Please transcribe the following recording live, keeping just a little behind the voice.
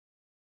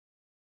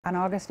On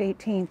August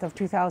 18th of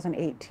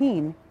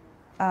 2018,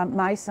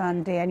 my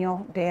son,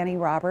 Danny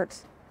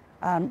Roberts,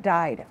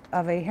 died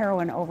of a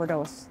heroin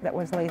overdose that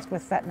was laced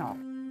with fentanyl.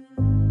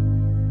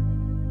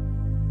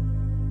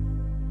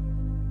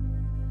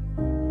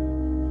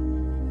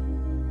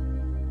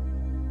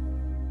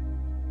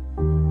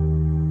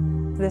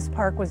 This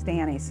park was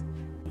Danny's.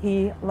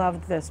 He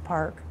loved this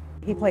park.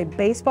 He played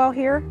baseball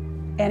here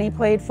and he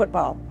played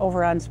football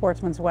over on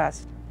Sportsman's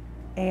West.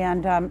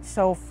 And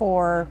so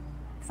for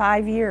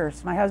 5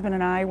 years, my husband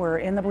and I were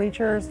in the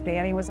bleachers,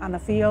 Danny was on the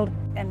field,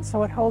 and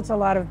so it holds a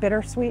lot of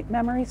bittersweet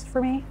memories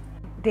for me.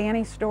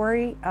 Danny's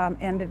story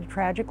ended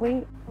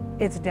tragically.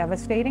 It's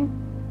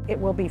devastating. It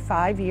will be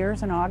 5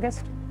 years in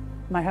August.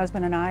 My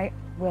husband and I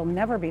will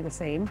never be the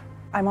same.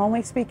 I'm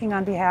only speaking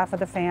on behalf of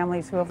the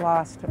families who have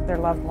lost their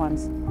loved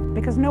ones,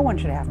 because no one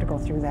should have to go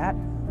through that.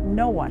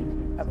 No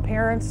one,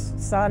 parents,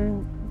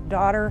 son,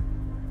 daughter,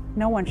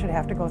 no one should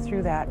have to go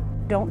through that.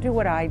 Don't do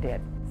what I did.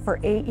 For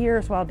 8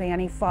 years while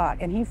Danny fought,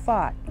 and he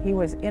fought, he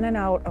was in and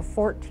out of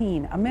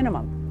 14, a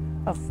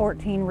minimum of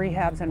 14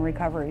 rehabs and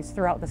recoveries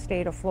throughout the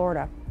state of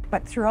Florida.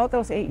 But throughout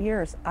those 8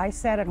 years, I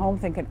sat at home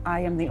thinking, I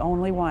am the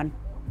only one.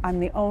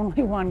 I'm the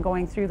only one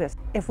going through this.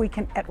 If we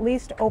can at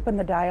least open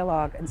the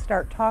dialogue and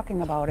start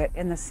talking about it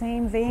in the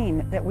same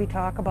vein that we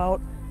talk about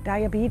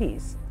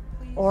diabetes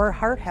or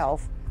heart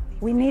health,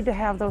 we need to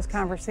have those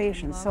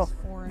conversations. So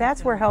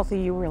that's where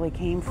HealthyU really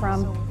came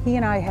from. He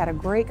and I had a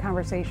great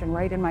conversation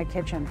right in my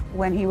kitchen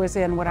when he was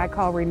in what I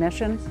call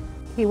remission.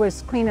 He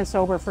was clean and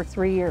sober for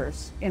 3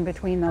 years in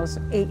between those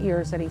 8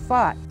 years that he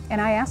fought.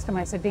 And I asked him,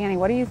 I said, Danny,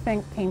 what do you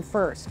think came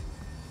first,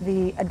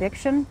 the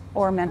addiction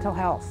or mental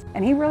health?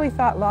 And he really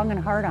thought long and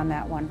hard on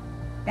that one.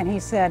 And he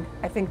said,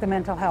 I think the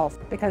mental health,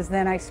 because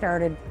then I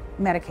started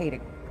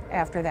medicating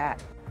after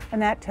that.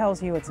 And that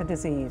tells you it's a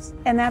disease.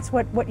 And that's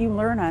what you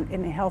learn on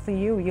in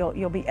HealthyU.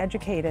 You'll be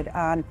educated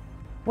on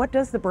what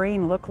does the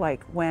brain look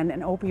like when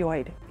an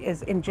opioid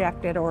is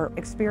injected or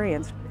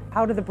experienced?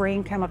 How do the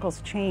brain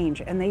chemicals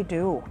change? And they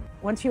do.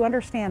 Once you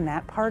understand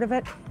that part of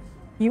it,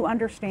 you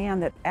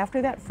understand that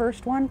after that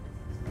first one,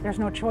 there's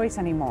no choice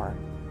anymore.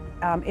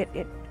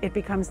 It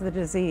becomes the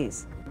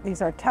disease.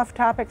 These are tough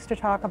topics to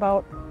talk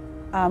about.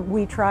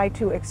 We try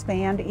to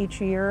expand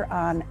each year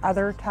on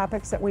other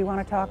topics that we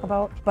want to talk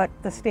about, but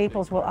the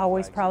staples will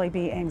always probably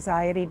be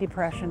anxiety,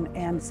 depression,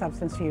 and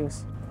substance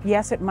use.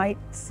 Yes, it might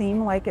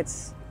seem like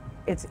it's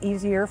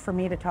easier for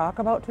me to talk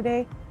about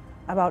today,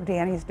 about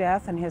Danny's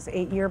death and his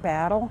 8-year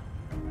battle,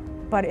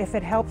 but if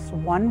it helps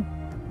one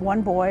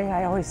boy,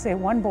 I always say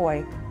one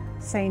boy,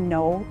 say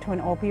no to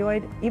an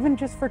opioid, even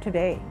just for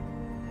today,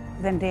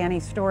 then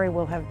Danny's story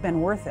will have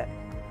been worth it.